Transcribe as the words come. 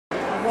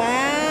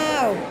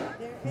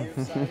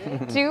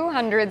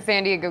200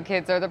 San Diego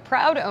kids are the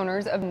proud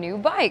owners of new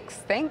bikes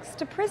thanks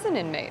to prison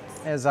inmates.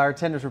 As our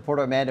attendance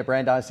reporter Amanda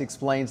Brandeis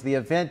explains, the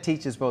event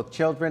teaches both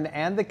children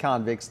and the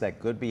convicts that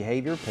good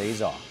behavior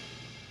pays off.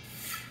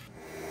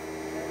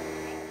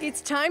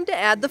 It's time to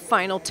add the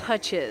final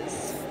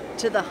touches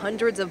to the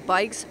hundreds of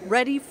bikes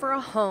ready for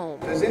a home.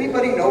 Does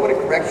anybody know what a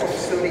correctional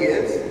facility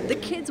is? The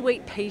kids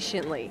wait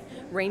patiently.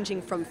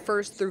 Ranging from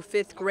 1st through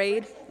 5th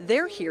grade,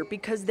 they're here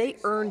because they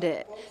earned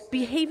it,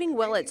 behaving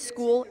well at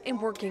school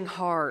and working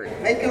hard.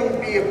 Make them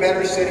be a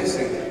better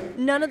citizen.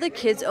 None of the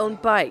kids own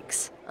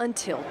bikes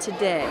until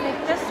today.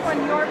 Make this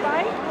one your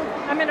bike.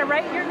 I'm going to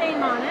write your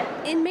name on it.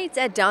 Inmates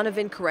at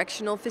Donovan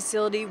Correctional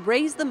Facility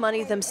raised the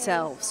money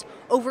themselves,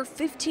 over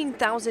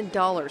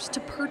 $15,000 to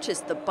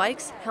purchase the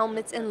bikes,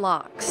 helmets, and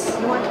locks.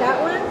 You want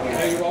that one?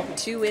 Yeah, you're welcome.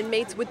 2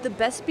 inmates with the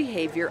best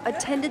behavior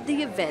attended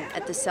the event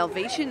at the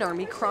Salvation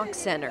Army Kroc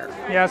Center.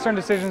 Yeah, certain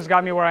decisions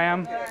got me where I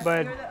am,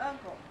 but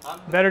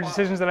better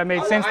decisions that I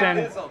made since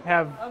then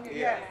have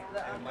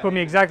put me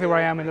exactly where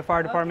I am in the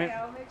fire department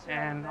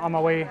and on my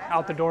way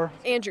out the door.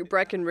 Andrew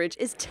Breckenridge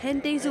is 10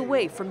 days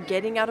away from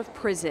getting out of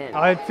prison.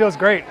 It feels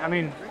great. I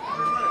mean,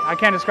 I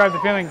can't describe the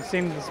feeling,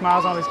 seeing the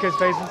smiles on these kids'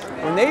 faces.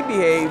 When they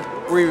behave,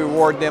 we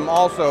reward them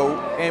also,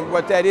 and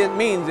what that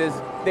means is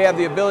they have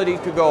the ability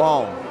to go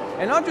home.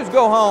 And not just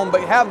go home,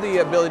 but have the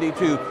ability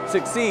to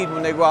succeed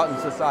when they go out in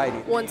society.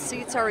 Once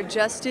seats are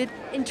adjusted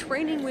and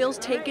training wheels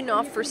taken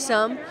off for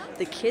some,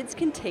 the kids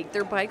can take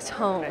their bikes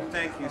home.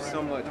 Thank you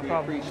so much. We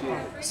appreciate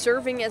it.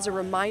 Serving as a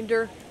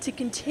reminder to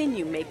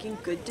continue making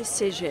good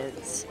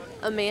decisions.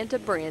 Amanda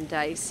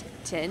Brandeis,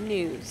 10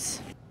 News.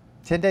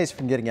 10 days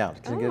from getting out.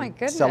 Oh my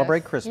goodness.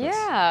 Celebrate Christmas.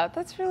 Yeah,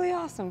 that's really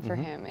awesome for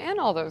him and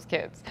all those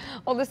kids.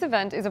 Well, this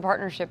event is a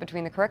partnership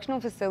between the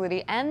Correctional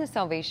Facility and the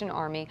Salvation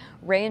Army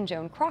Ray and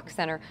Joan Kroc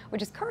Center,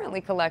 which is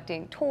currently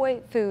collecting toy,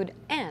 food,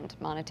 and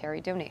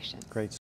monetary donations. Great.